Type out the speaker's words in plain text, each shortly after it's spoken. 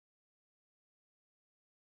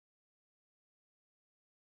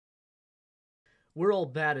We're all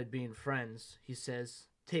bad at being friends, he says,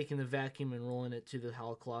 taking the vacuum and rolling it to the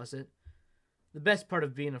hall closet. The best part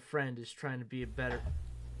of being a friend is trying to be a better.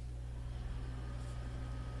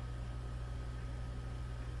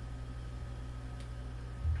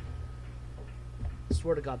 I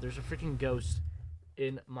swear to God, there's a freaking ghost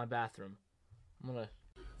in my bathroom. I'm gonna.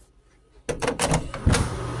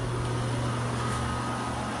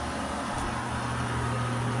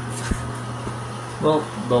 Well,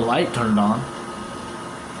 the light turned on.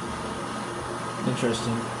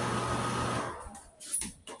 Interesting.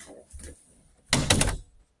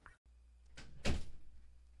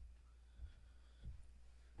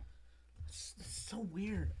 It's so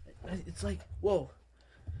weird. It's like, whoa.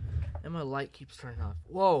 And my light keeps turning off.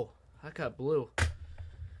 Whoa, that got blue.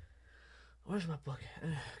 Where's my book?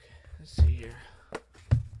 Okay, let's see here.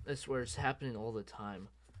 I swear it's happening all the time.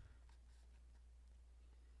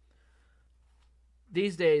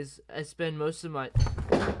 These days, I spend most of my...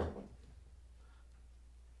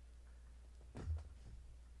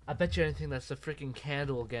 I bet you anything that's a freaking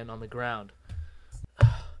candle again on the ground.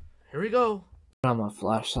 Here we go. On my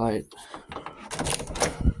flashlight.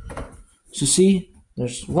 So see,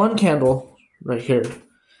 there's one candle right here.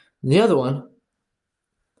 And the other one,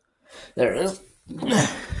 there it is.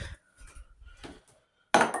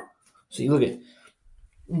 See, look at,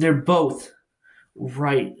 they're both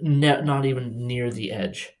right, not even near the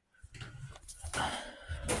edge.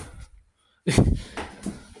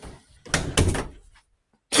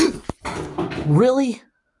 Really?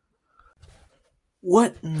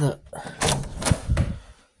 What in the...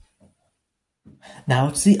 Now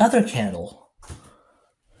it's the other candle.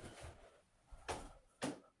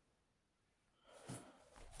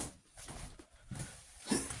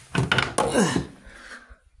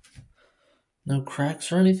 No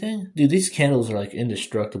cracks or anything? Dude, these candles are like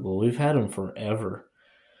indestructible. We've had them forever.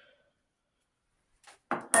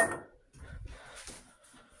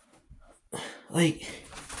 Like,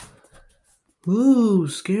 ooh,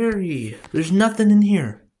 scary. There's nothing in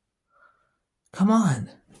here. Come on.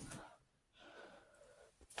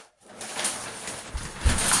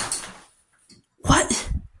 What?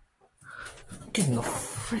 I'm getting the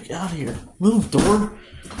frick out of here. Move, door.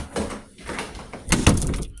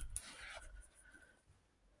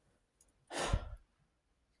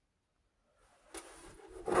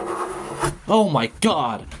 Oh my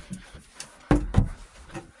God.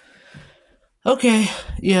 Okay,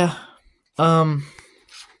 yeah. No.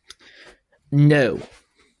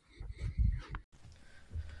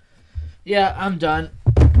 Yeah, I'm done.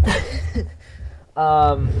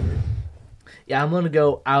 Yeah, I'm gonna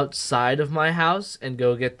go outside of my house and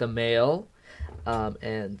go get the mail,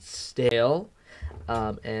 and stay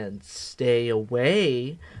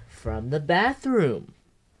away from the bathroom.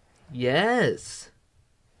 Yes.